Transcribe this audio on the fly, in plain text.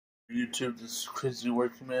YouTube, this is Crazy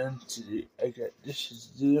Working Man. Today I got dishes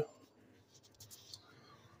to do.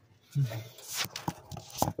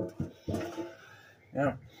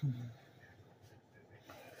 Yeah.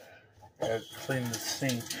 Gotta clean the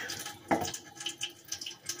sink.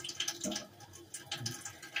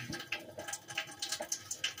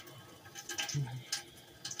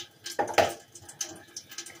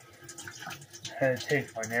 Had to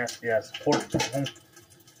take my nasty ass horse pill.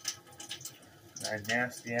 My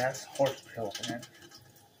nasty ass horse pill, man.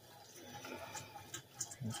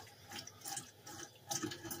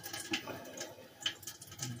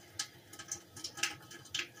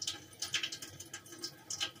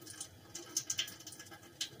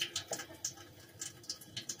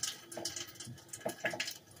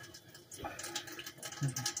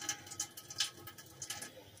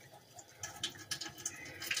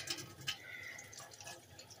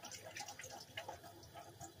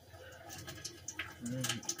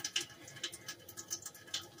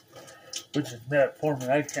 Which is metformin.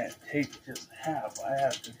 I can't take just half. I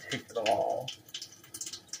have to take it all.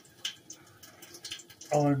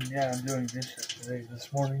 Oh, and yeah, I'm doing dishes today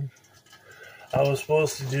this morning. I was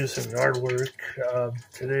supposed to do some yard work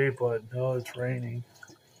today, but no, it's raining.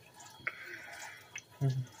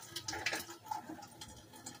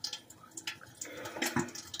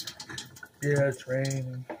 Yeah, it's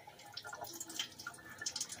raining.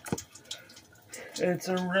 It's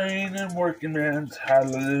a rain in working man's.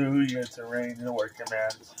 Hallelujah, it's a rain in working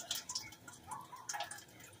man's.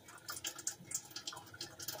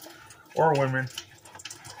 Or women.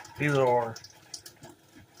 Either or.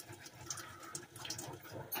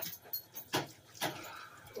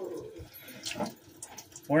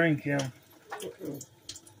 Morning, Kim.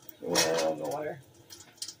 We're on the water.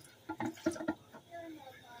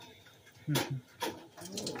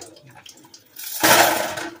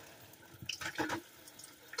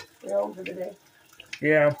 You're home for the day?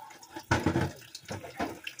 Yeah.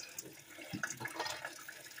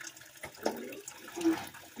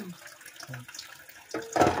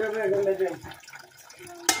 Go to the bedroom.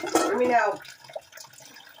 Let me know.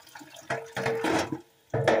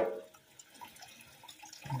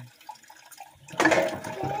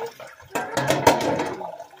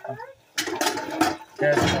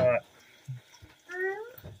 That's hot.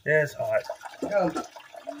 That's hot. Go.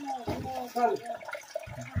 Come.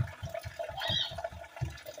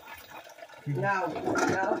 Now,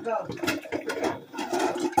 go.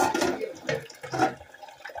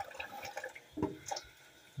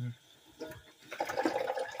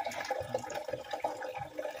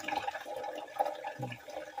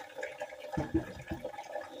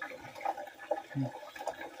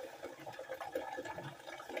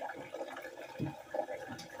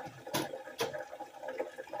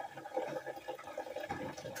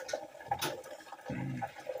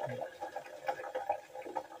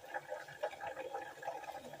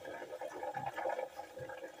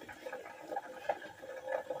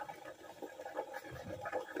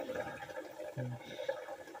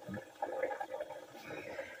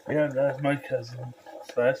 Yeah, that's my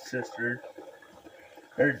cousin/sister.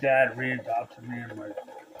 Her dad readopted me in my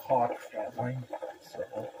Hawk family. So.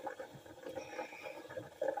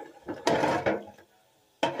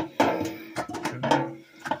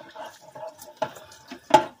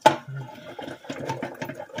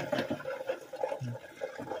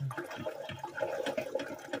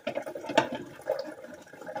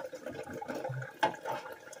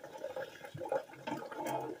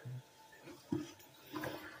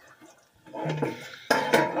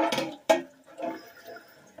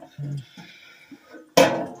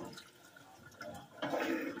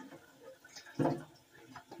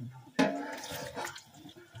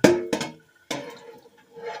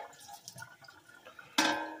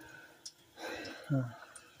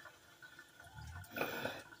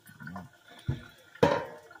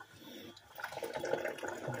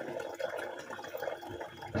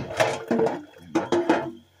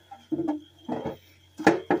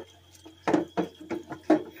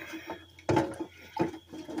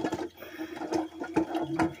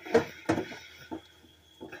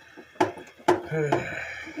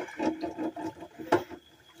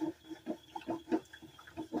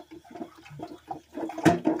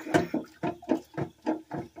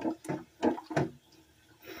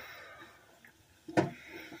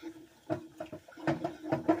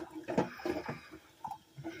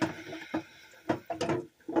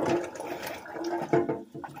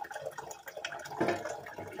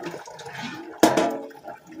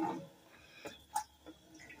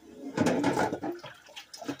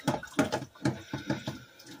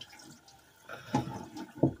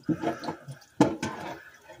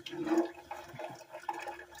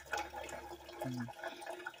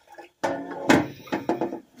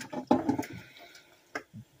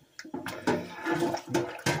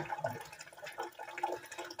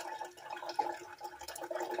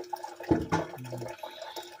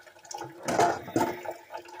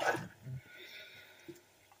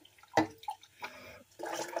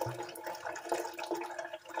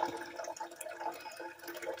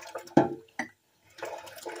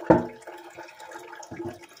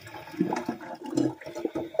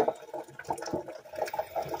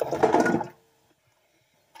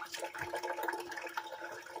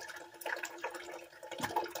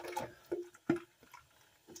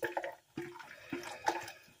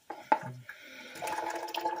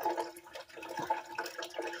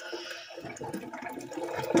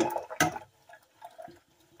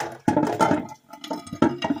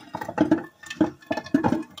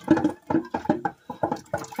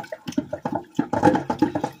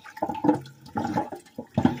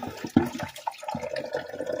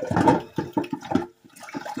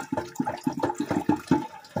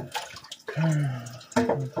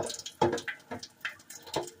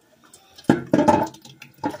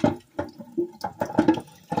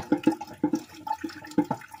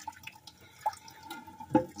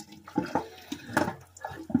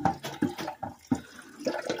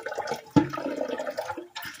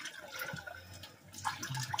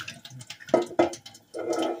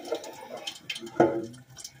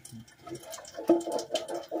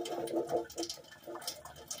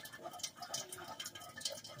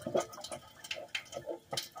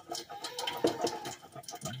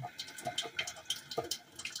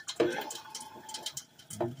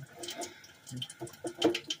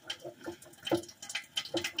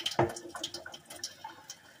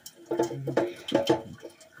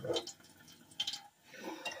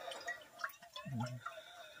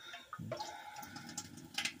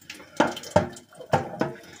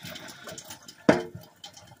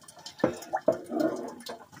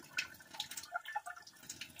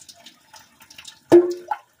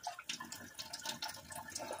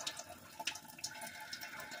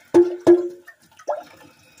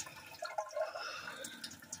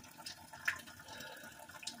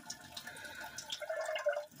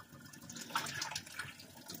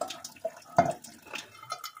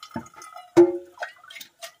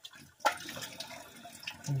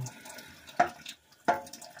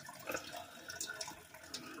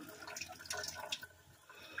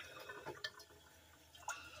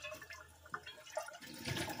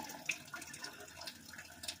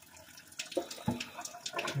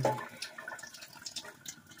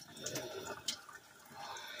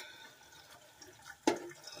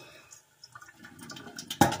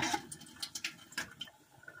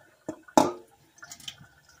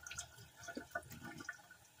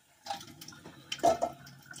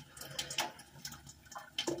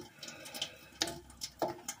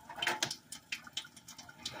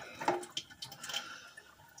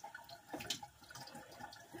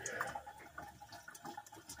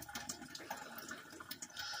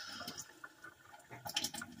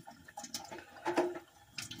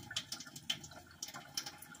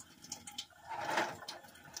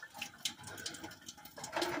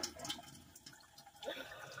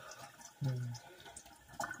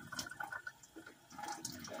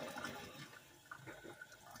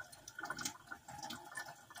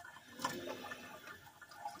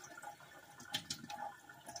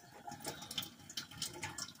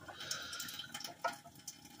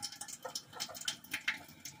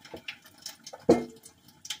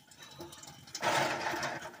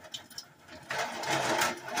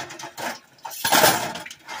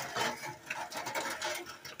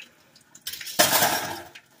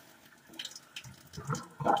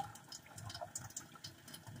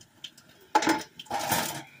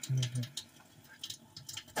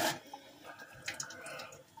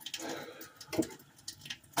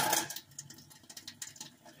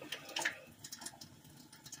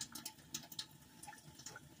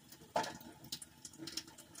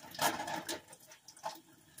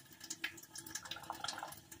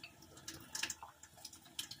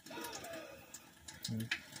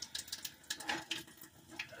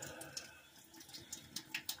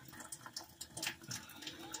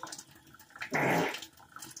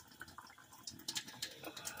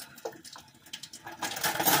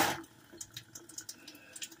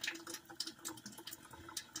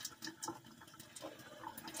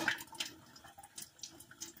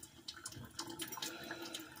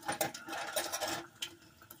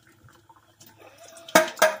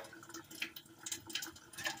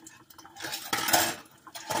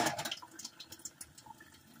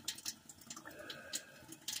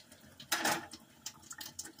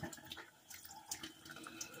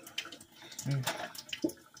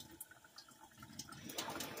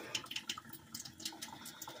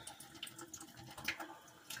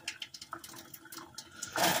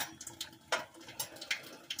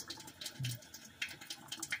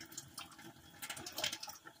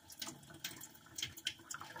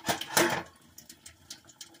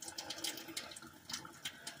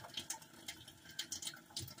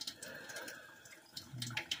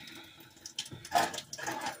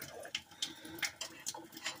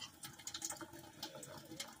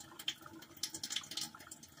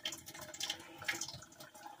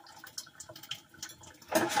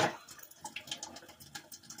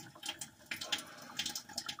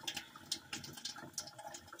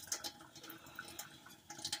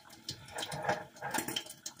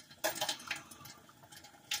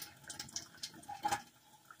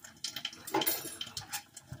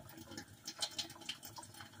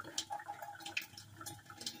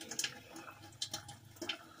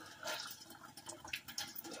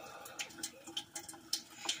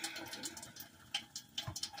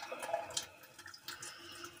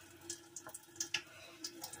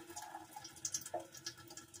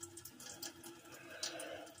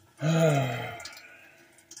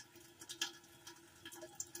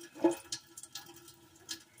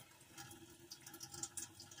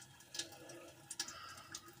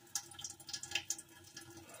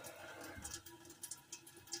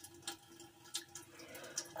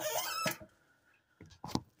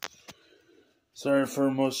 Sorry for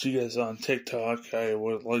most of you guys on TikTok. I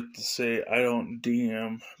would like to say I don't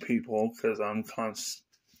DM people because I'm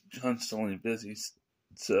constantly busy.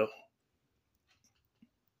 So,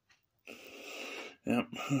 yep.